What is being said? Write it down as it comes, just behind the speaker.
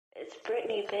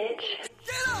Britney, bitch.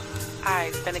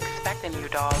 I've been expecting you,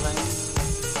 darling.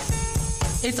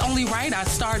 It's only right I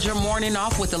start your morning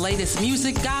off with the latest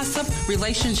music, gossip,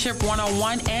 relationship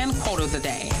 101, and quote of the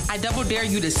day. I double dare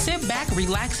you to sit back,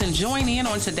 relax, and join in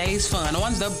on today's fun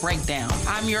on The Breakdown.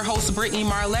 I'm your host, Brittany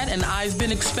Marlette, and I've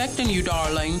been expecting you,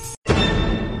 darling.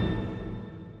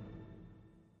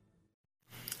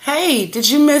 Hey, did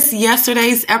you miss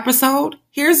yesterday's episode?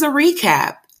 Here's a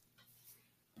recap.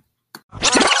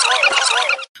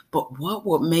 But what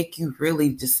would make you really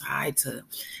decide to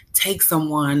take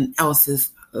someone else's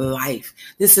life?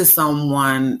 This is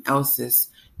someone else's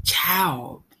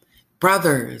child,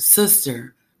 brother,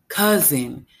 sister,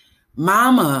 cousin,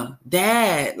 mama,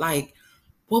 dad. Like,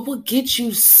 what would get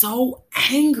you so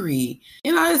angry?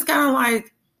 You know, it's kind of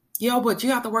like, but you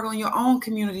have to work on your own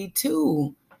community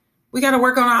too. We got to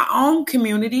work on our own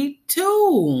community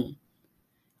too.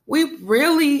 We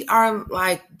really are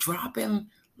like dropping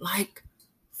like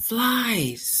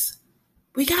flies.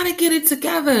 We got to get it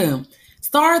together.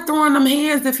 Start throwing them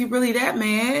hands if you're really that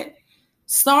mad.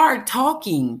 Start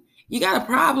talking. You got a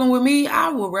problem with me? I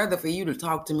would rather for you to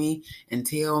talk to me and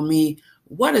tell me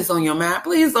what is on your mind.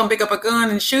 Please don't pick up a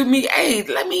gun and shoot me. Hey,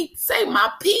 let me say my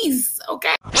piece,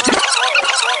 okay?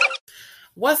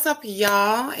 What's up,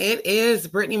 y'all? It is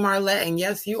Brittany Marlette, and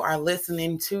yes, you are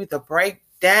listening to The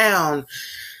Breakdown.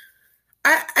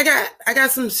 I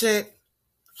got some shit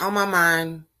on my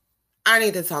mind I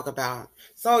need to talk about.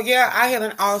 So yeah, I had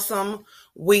an awesome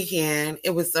weekend.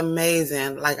 It was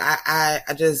amazing. Like I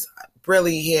just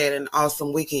really had an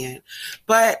awesome weekend.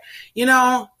 But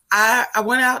I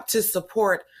went out to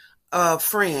support a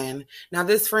friend. Now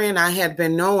this friend I had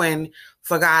been knowing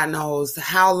for God knows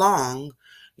how long,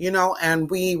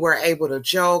 and we were able to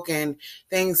joke and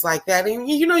things like that. And,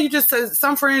 you just,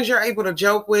 some friends you're able to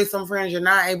joke with, some friends you're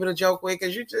not able to joke with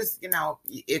because you just,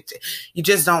 you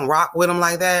just don't rock with them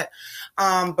like that.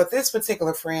 But this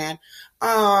particular friend,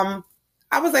 I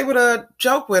was able to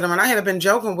joke with him, and I had been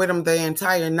joking with him the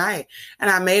entire night.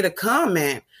 And I made a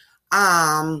comment,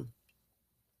 I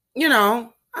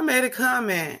made a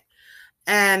comment,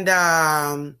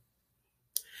 and,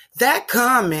 that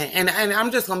comment, and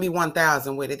I'm just going to be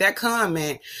 1,000 with it. That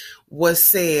comment was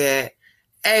said,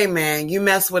 hey man, you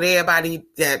mess with everybody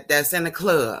that's in the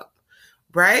club,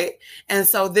 right? And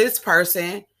so this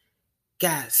person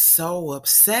got so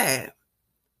upset.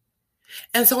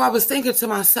 And so I was thinking to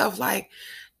myself like,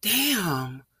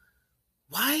 damn,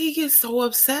 why he get so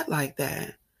upset like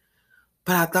that?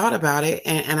 But I thought about it,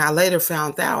 and I later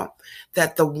found out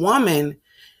that the woman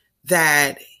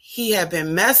that he had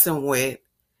been messing with,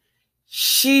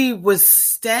 she was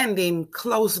standing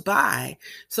close by,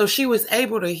 so she was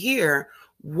able to hear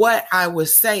what I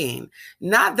was saying.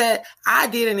 Not that I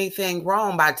did anything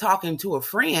wrong by talking to a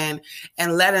friend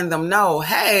and letting them know,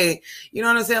 hey, you know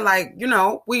what I'm saying? Like,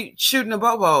 we shooting the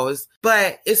bobos,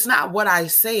 but it's not what I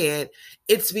said.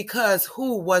 It's because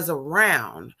who was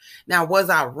around. Now, was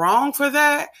I wrong for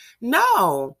that?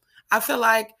 No, I feel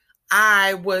like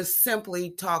I was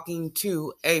simply talking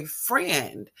to a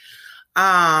friend.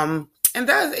 And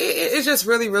it's just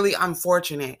really, really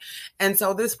unfortunate. And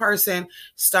so this person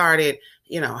started,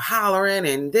 hollering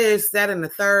and this, that, and the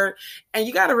third. And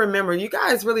you got to remember, you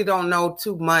guys really don't know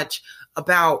too much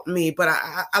about me, but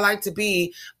I like to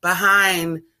be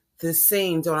behind the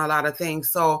scenes on a lot of things.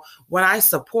 So when I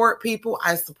support people,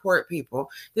 I support people.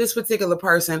 This particular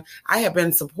person, I have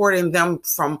been supporting them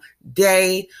from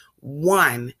day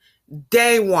one.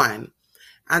 Day one.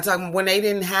 I'm talking when they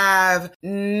didn't have,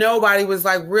 nobody was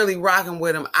like really rocking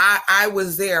with them. I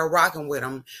was there rocking with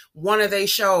them. One of their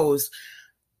shows.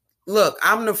 Look,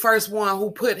 I'm the first one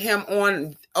who put him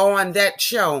on that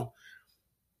show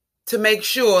to make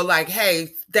sure like, hey,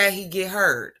 that he get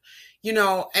heard,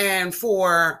 and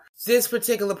for this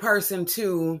particular person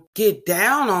to get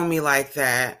down on me like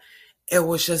that, it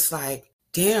was just like,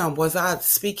 damn, was I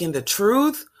speaking the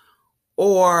truth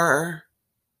or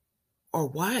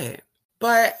what?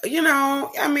 But,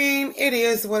 it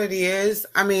is what it is.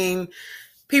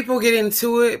 People get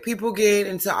into it. People get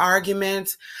into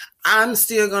arguments. I'm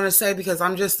still going to say, because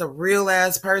I'm just a real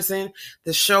ass person,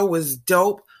 the show was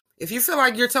dope. If you feel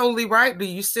like you're totally right, do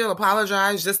you still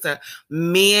apologize just to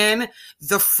mend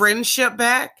the friendship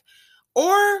back?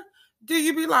 Or do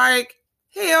you be like,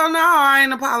 hell no, I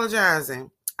ain't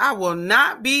apologizing. I will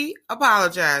not be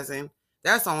apologizing.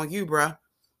 That's on you, bruh.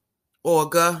 Or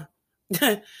guh.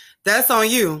 That's on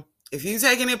you. If you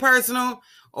taking it personal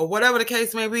or whatever the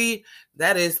case may be,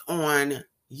 that is on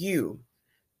you,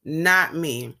 not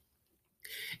me.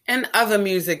 And other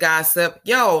music gossip.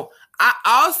 Me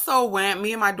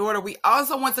and my daughter, we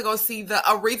also went to go see the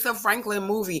Aretha Franklin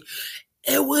movie.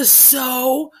 It was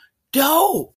so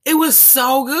dope. It was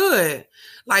so good.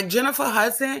 Like Jennifer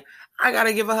Hudson, I got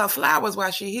to give her flowers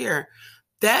while she's here.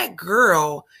 That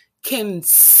girl can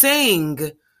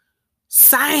sing.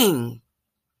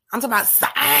 I'm talking about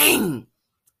sing.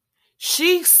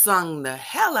 She sung the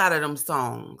hell out of them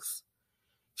songs.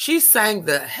 She sang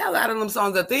the hell out of them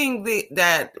songs. The thing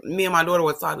that me and my daughter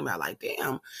was talking about, like,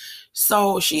 damn.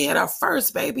 So she had her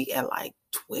first baby at like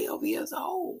 12 years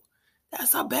old.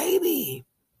 That's a baby.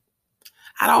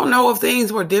 I don't know if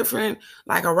things were different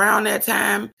like around that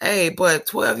time. Hey, but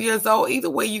 12 years old, either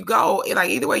way you go, like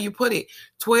either way you put it,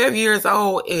 12 years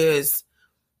old is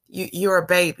you're a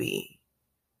baby.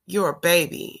 You're a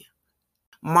baby.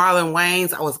 Marlon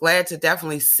Wayans, I was glad to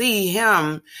definitely see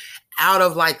him out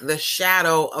of like the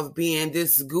shadow of being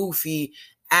this goofy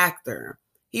actor.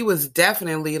 He was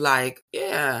definitely like,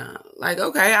 yeah, like,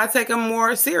 okay, I take him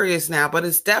more serious now, but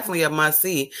it's definitely a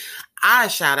must-see. I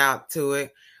shout out to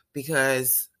it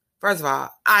because, first of all,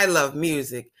 I love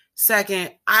music.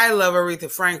 Second, I love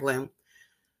Aretha Franklin.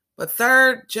 But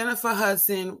third, Jennifer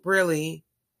Hudson really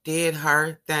did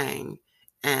her thing.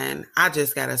 And I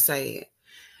just got to say it.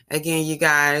 Again, you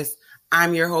guys,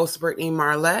 I'm your host, Brittany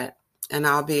Marlette, and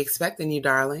I'll be expecting you,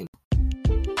 darling.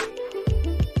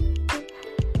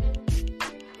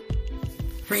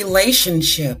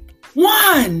 Relationship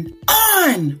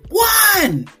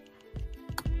 1-on-1.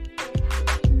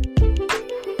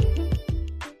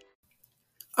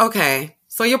 Okay,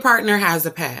 so your partner has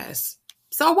a past.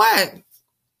 So what?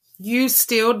 You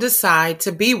still decide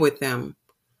to be with them,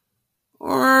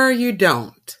 or you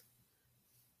don't.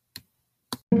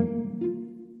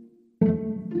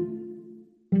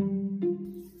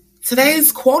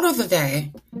 Today's quote of the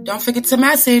day. Don't forget to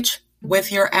message with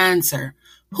your answer.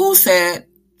 Who said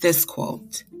this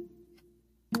quote?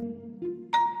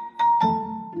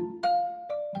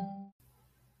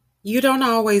 You don't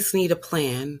always need a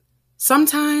plan.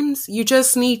 Sometimes you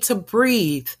just need to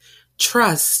breathe,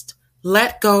 trust,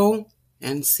 let go,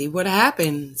 and see what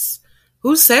happens.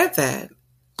 Who said that?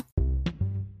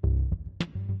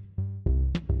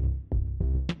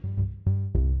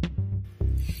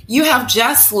 You have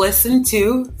just listened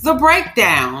to The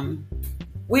Breakdown.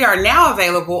 We are now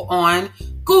available on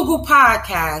Google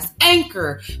Podcasts,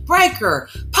 Anchor, Breaker,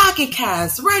 Pocket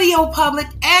Casts, Radio Public,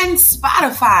 and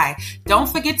Spotify. Don't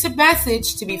forget to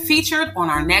message to be featured on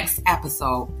our next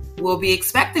episode. We'll be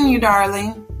expecting you,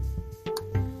 darling.